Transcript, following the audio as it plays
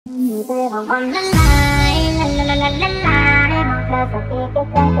ของผมละลายละละละละละลายมองเธอสักทีก็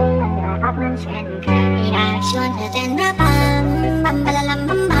เคยคุยมันได้พักมันเช่นเคยอยากชวนเธอเต้นระบำบัมบะละลัม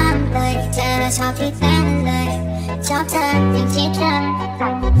บัมบัมเลยเจอชอบที่เต้นเลยชอบเธออย่างที่เธอท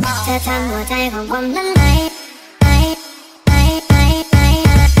ำหัวใจของผมละลาย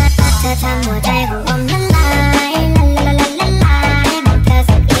เธอทำหัวใจของผมละลายละละละละลายมองเธอ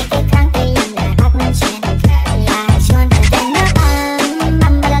สักทีกี่ครั้งก็ยังได้พักมันเช่นเคยอยากชวนเธอเต้นระบำบั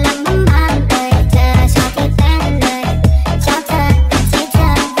มบะละลัมบัมบัมเลยเธอชอบที่เต้นเลยชอบเธออย่างที่เธ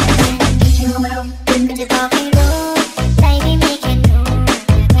อก็จะบอกให้รู้ใจไม่มีแค่หนู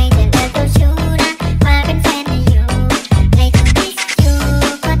อยากให้เธอเลิกเจ้าชู้นะมาเป็นแฟนให้อยู่ให้คนที่อยู่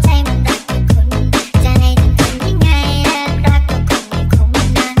ก็ใจมันรักแต่คุณจะให้ทำยังไงรักก็คงไม่คุ้ม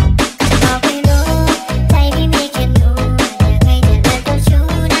นะก็จะบอกให้รู้ใจ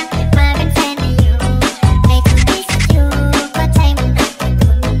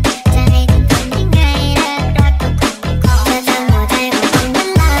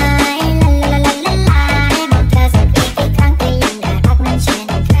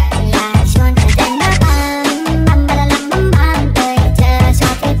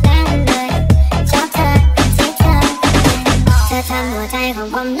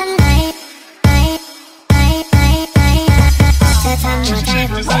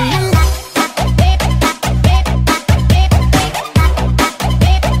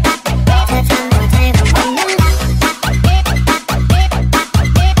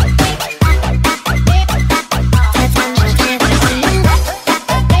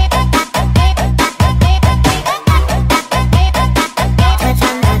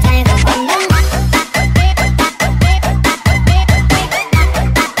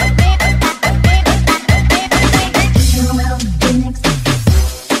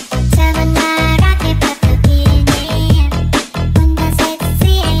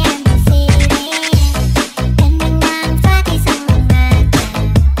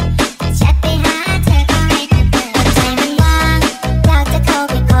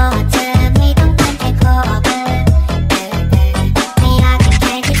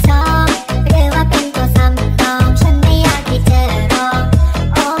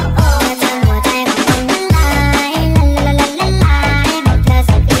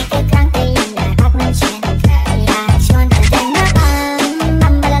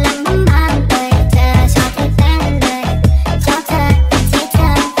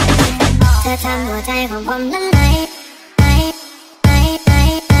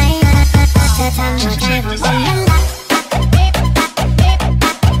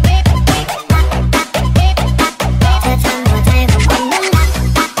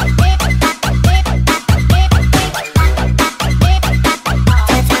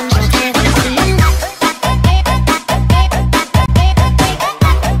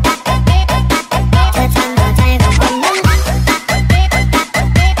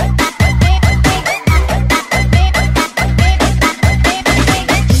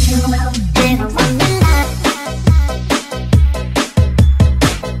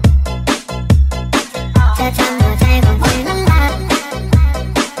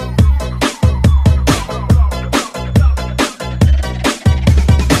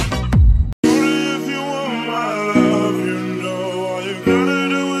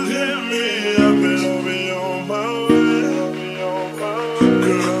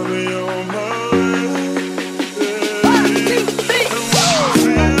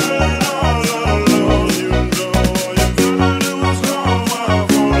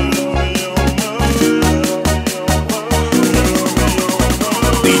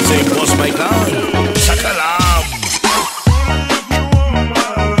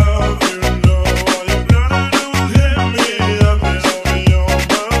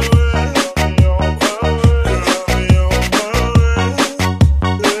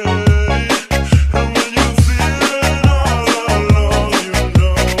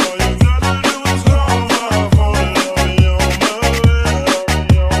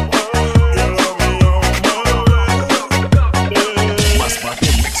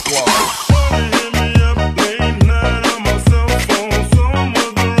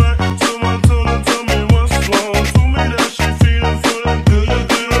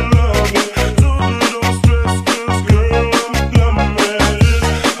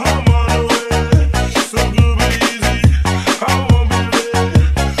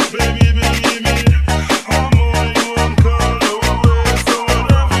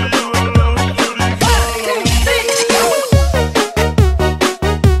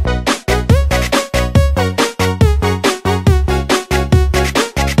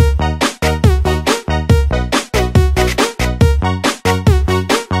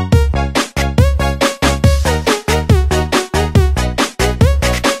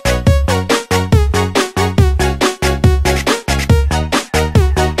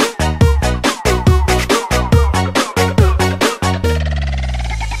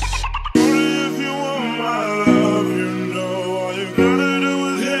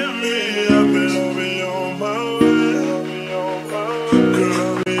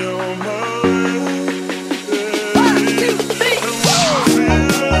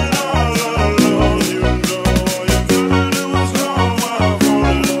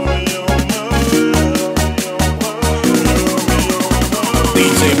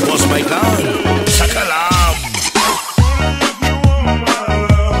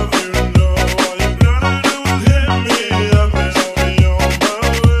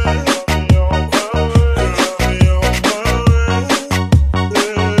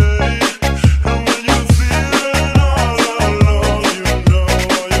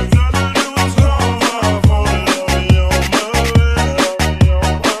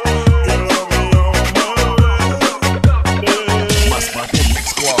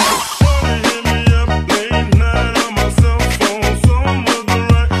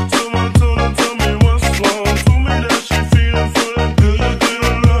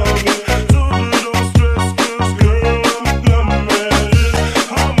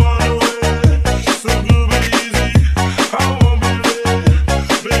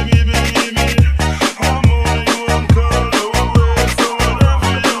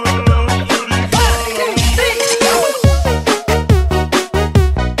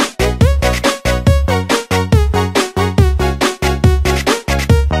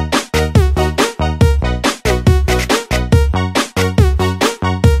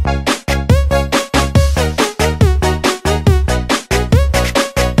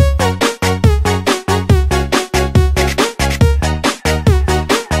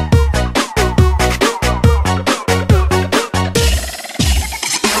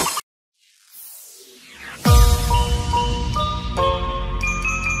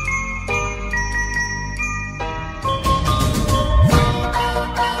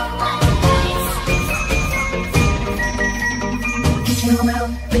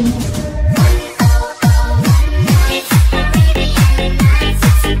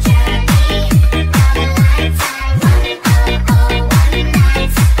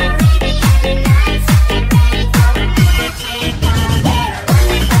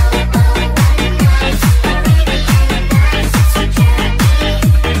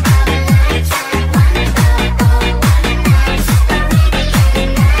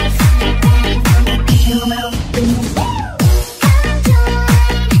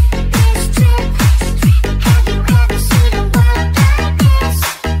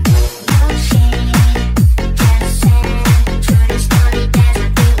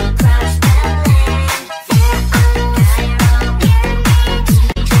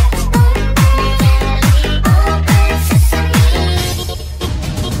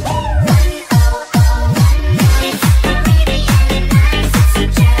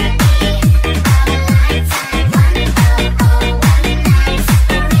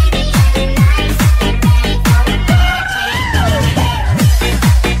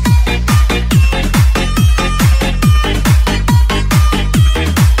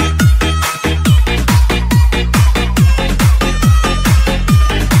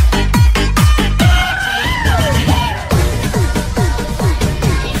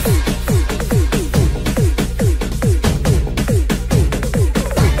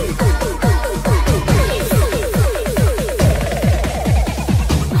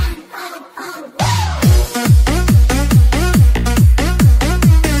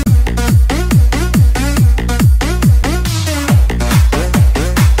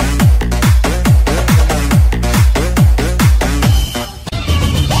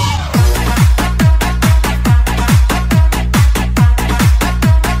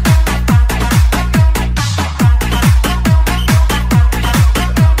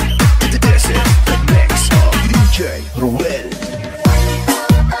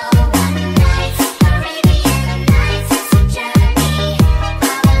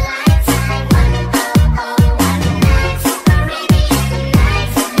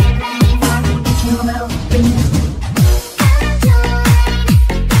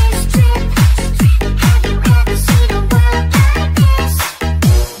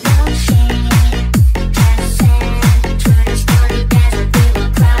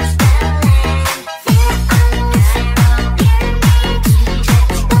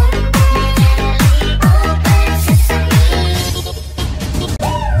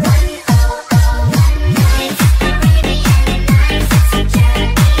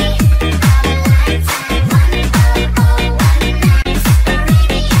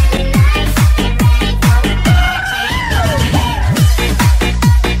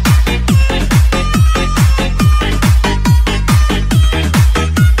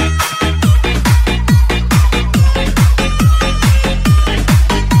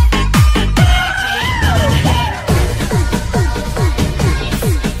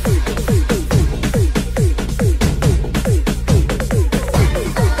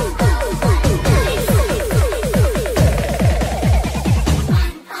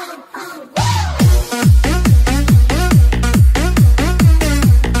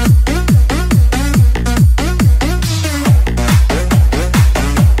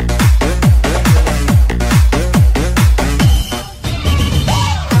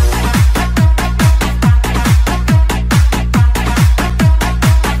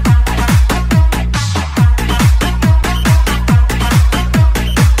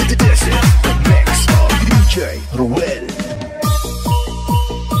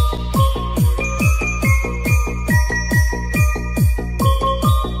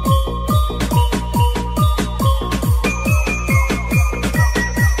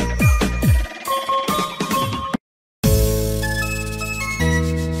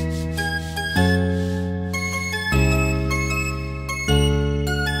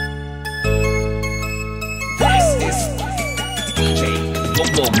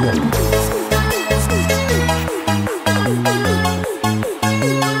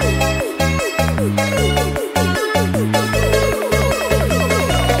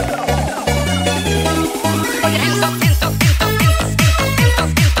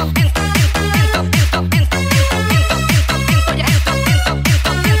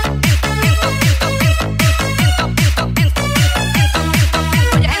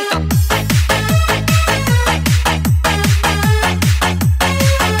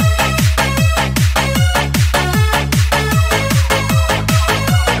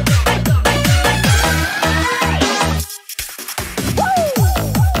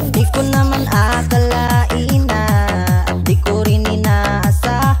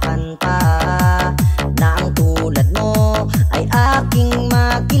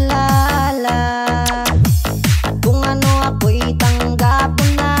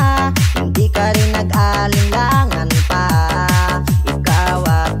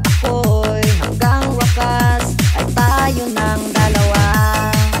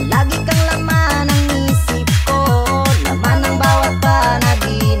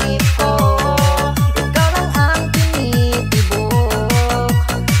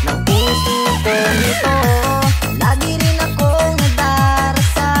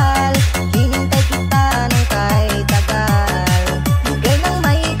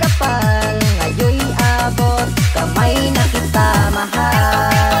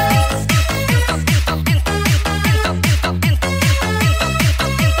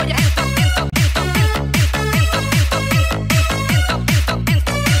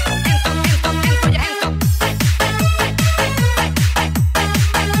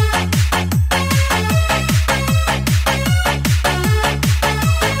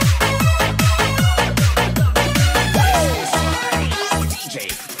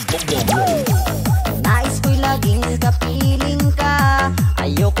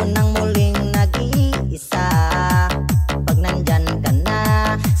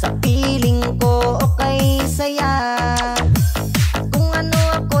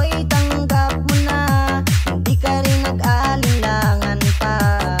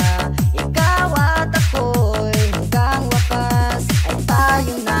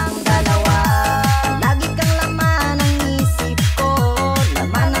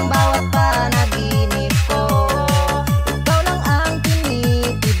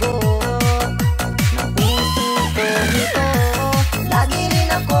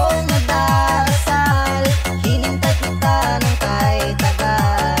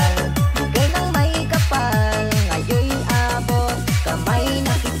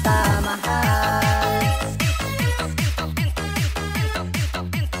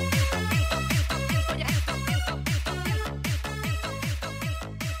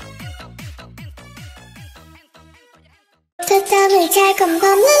Thật ra người trai cầm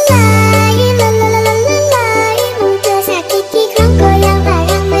con lái mong cho giặc kiki khóc cô lao và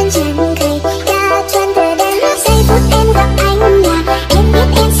răng man chẳng cười ca chuan từ đêm lúc giây phút em gặp anh là em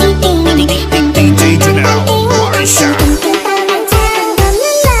biết em si tình Em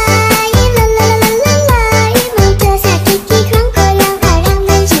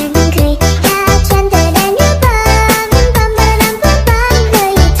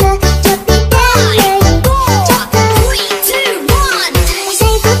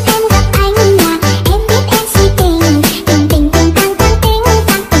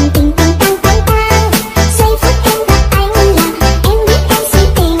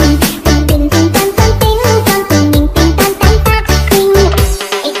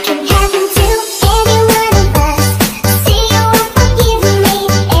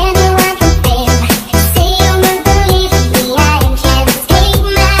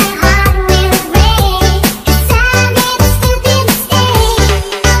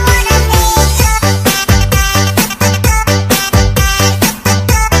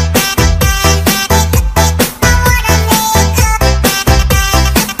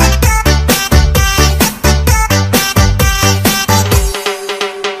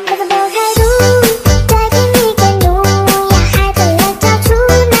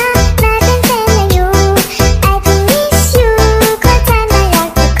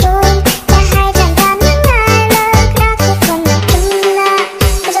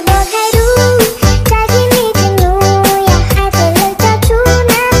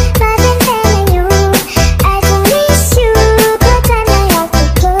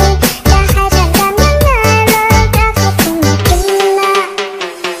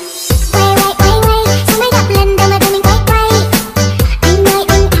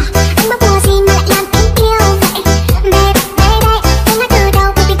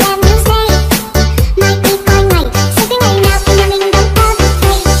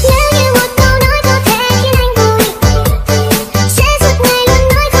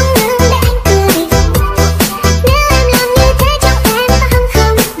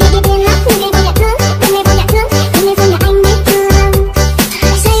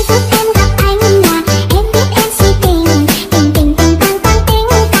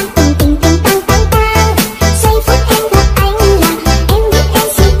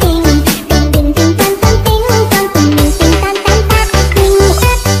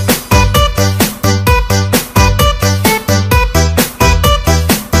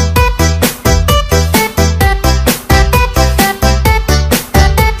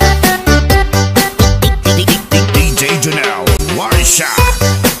Cha-cha.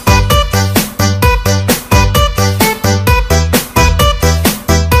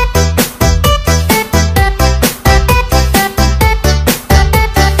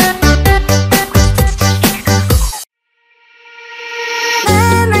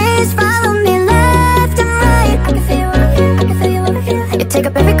 Memories follow me left and right. I can feel you, you take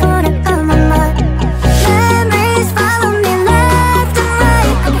up every corner of my mind. Memories follow me left and right.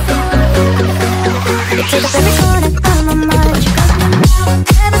 I can feel you take up every corner of my mind.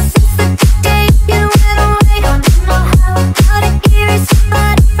 Ever since the day you went away, don't know how to erase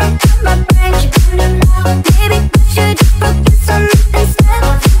somebody from my brain. Maybe I should focus on it instead.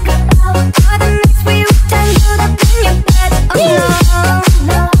 Think about all the nights we were tangled up in your bed. Oh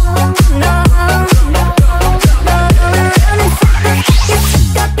no.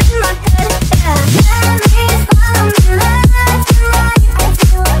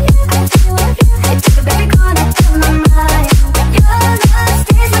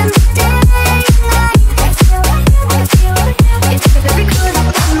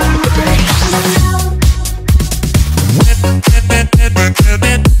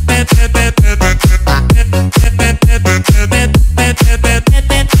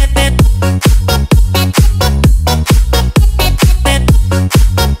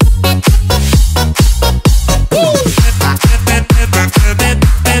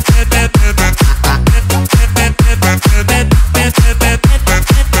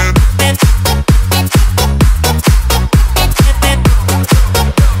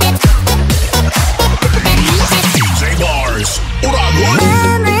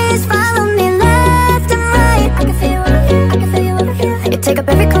 Take up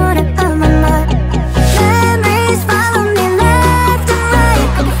every corner of my mind. Memories follow me left and right.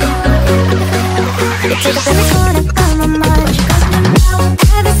 You take up every corner of my mind.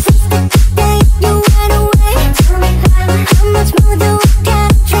 Ever since the day you went away, how much more do I get?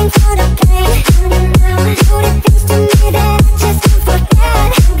 Drink for the pain. Do the things to me that I just can't forget.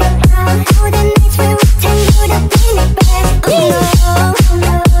 All the nights we were tangled up in your bed. Oh no.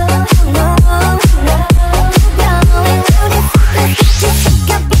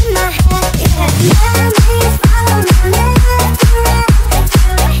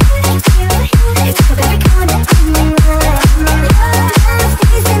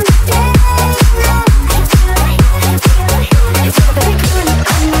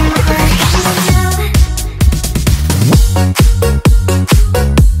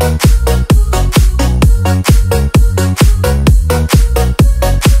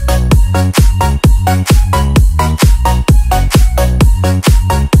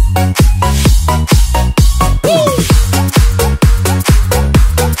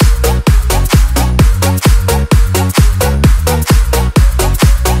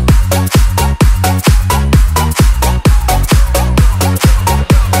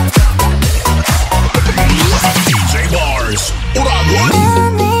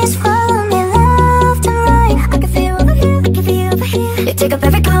 Take up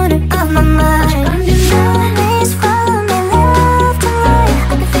every corner of my mind. Memories follow me left and right.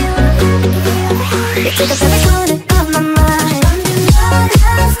 I can feel you take up every corner of my mind.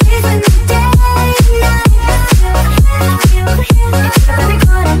 Love stays with me day and night. You take up every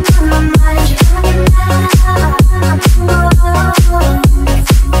corner of my mind.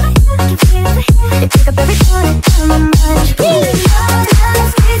 You take up every corner of my mind. Love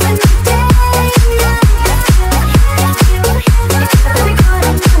stays with me day and night.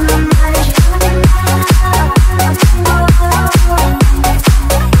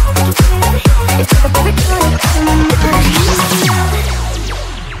 It's like a baby,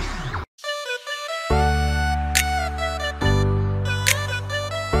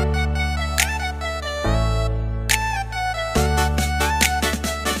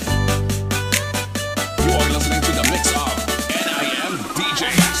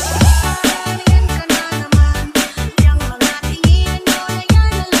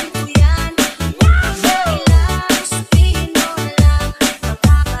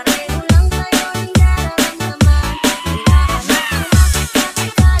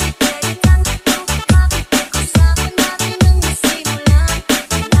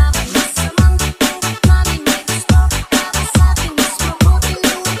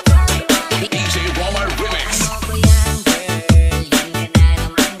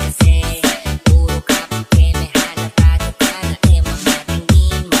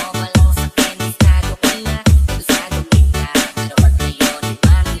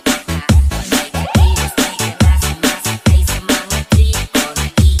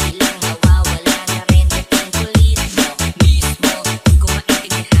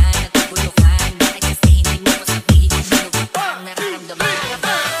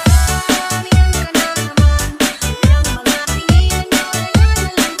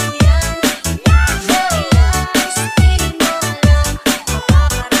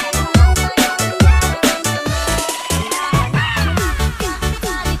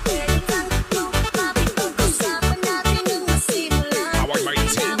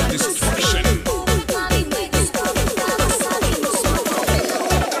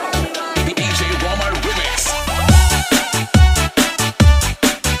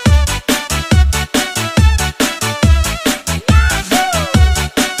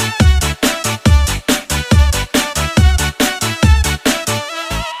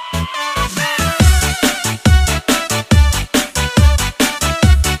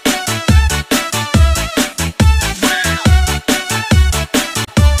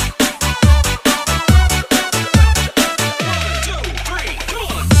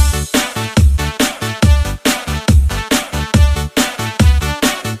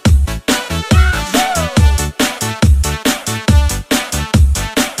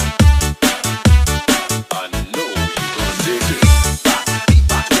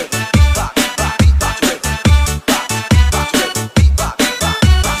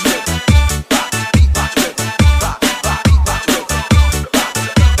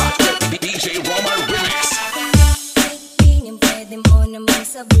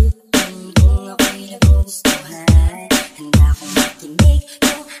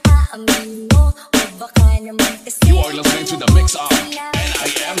 You are listening to the mix of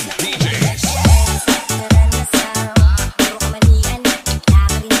NIM DJs.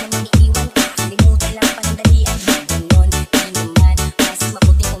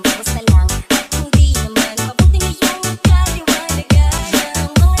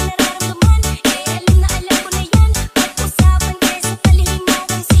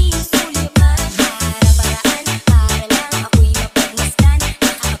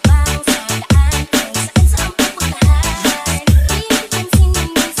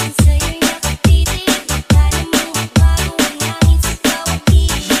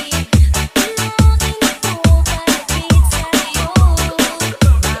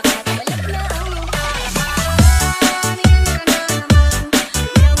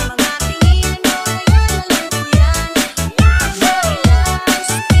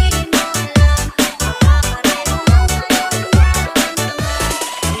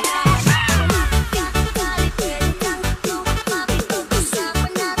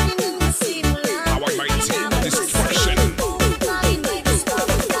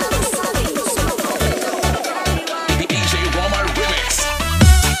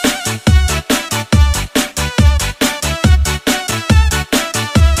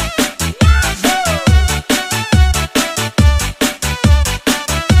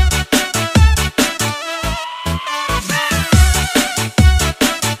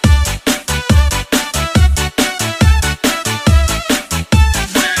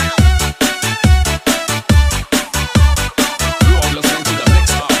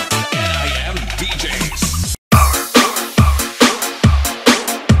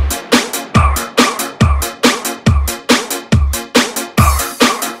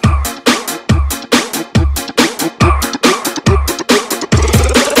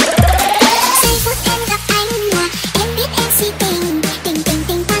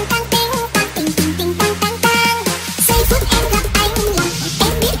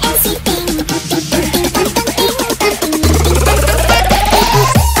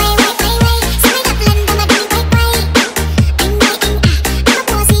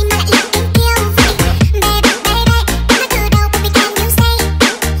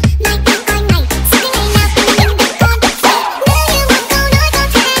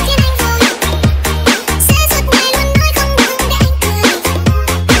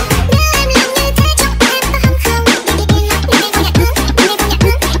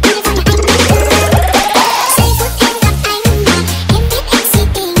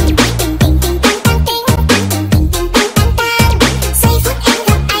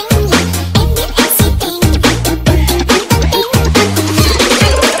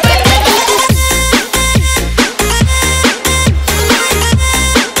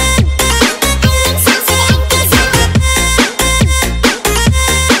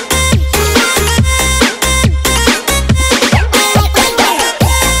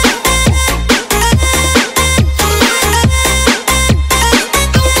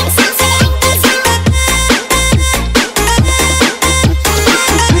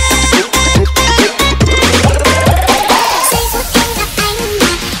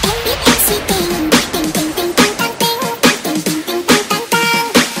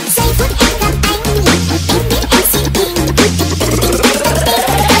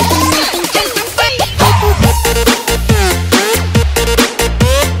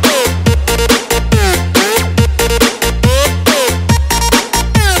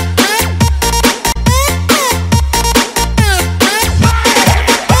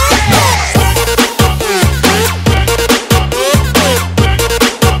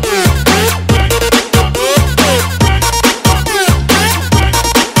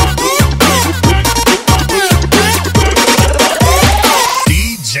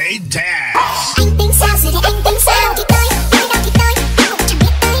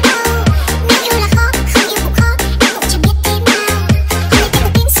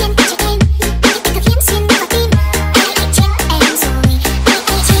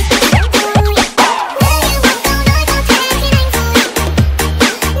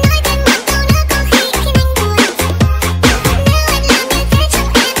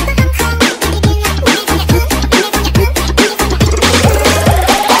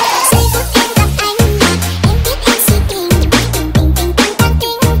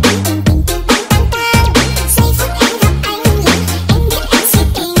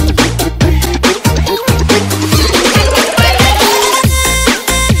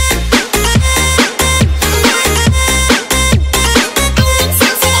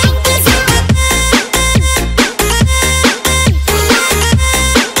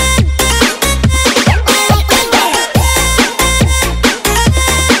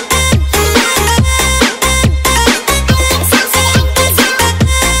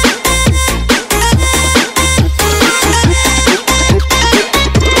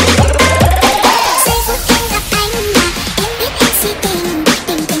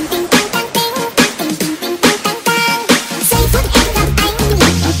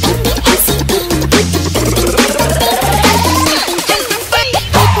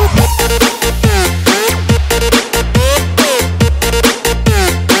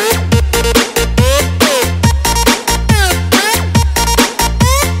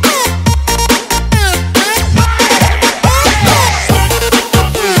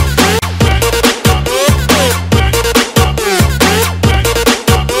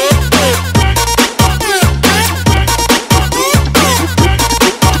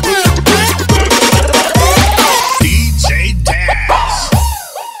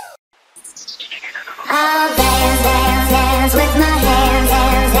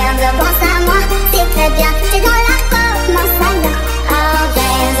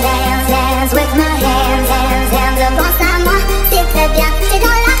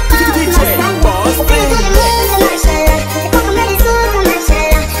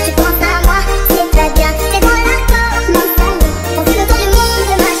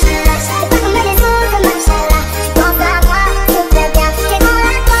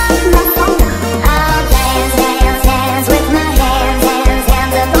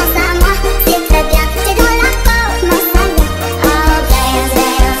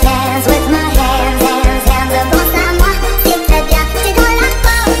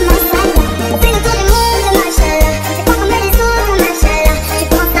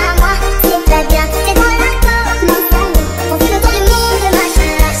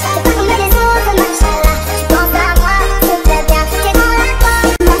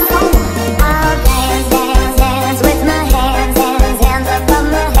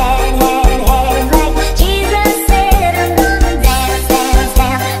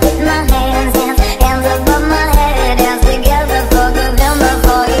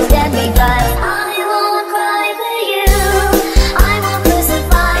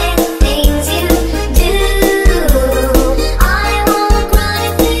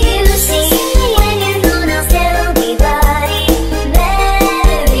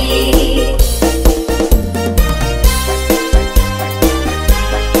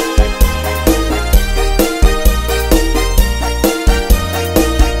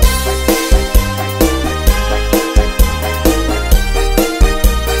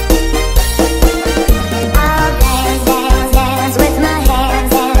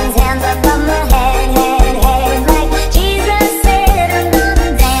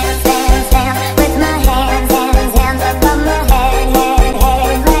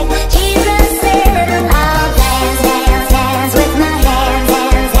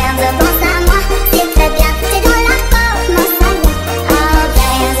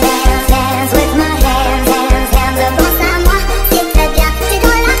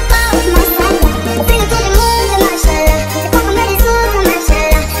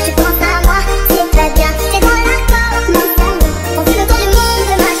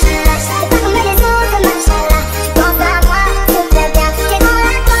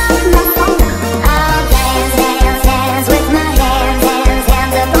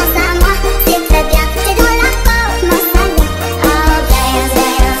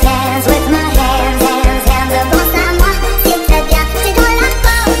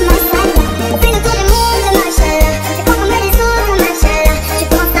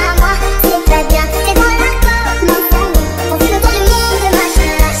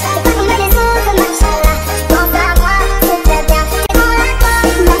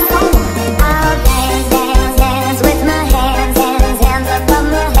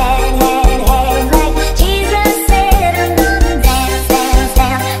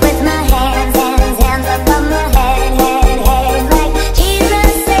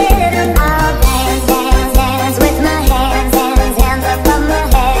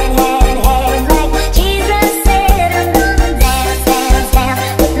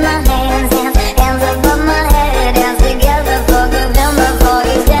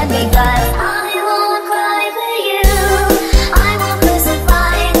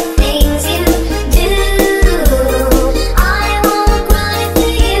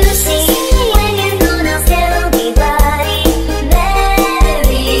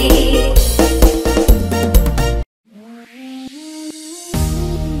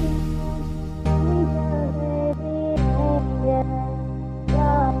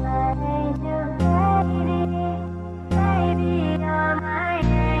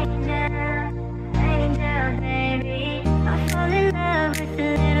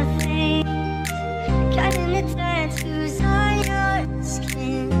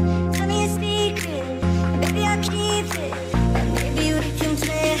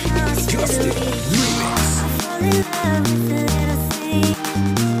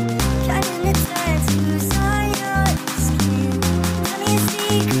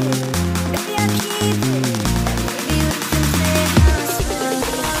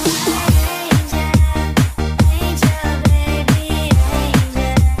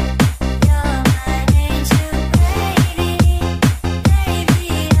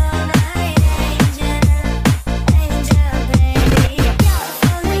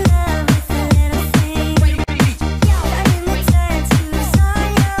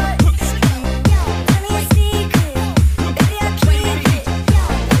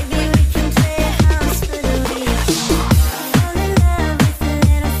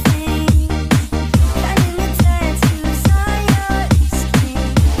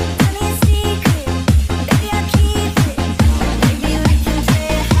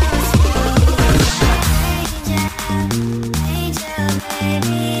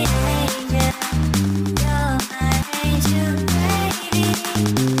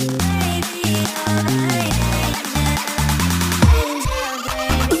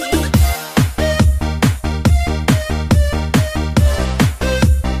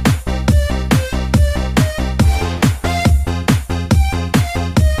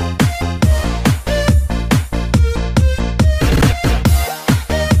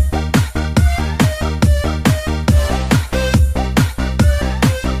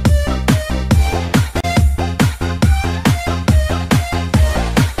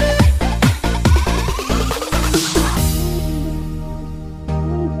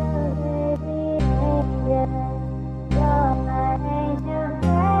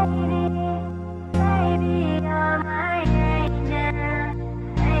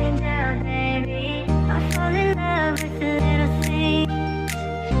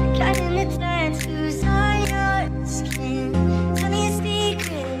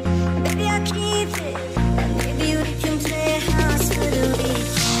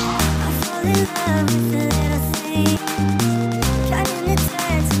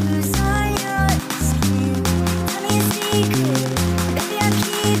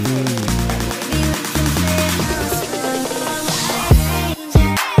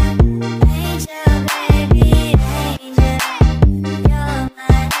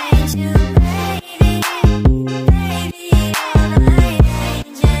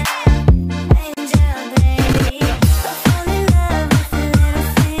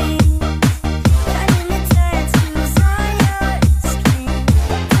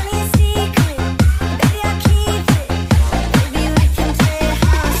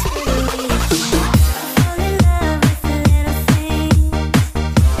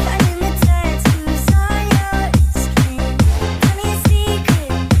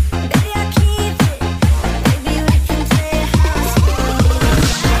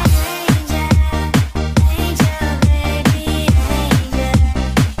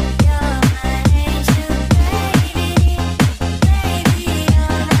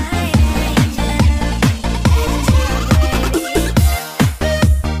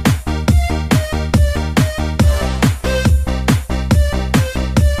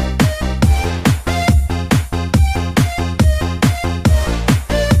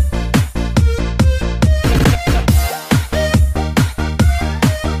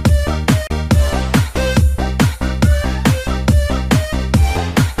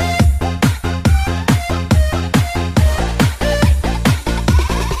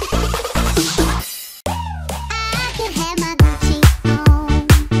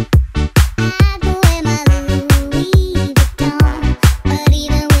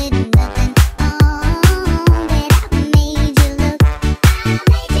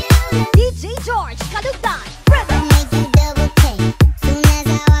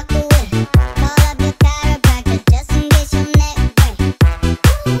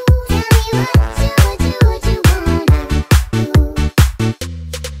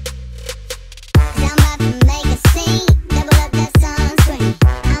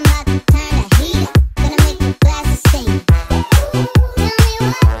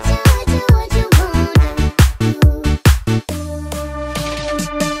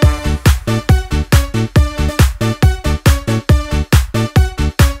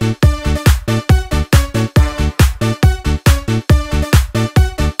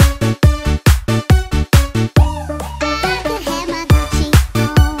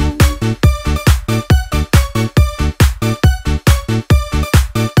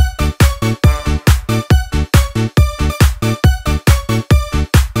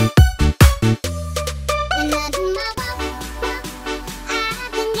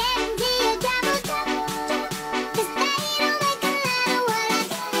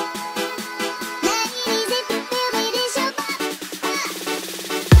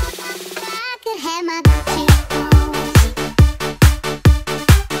 Have my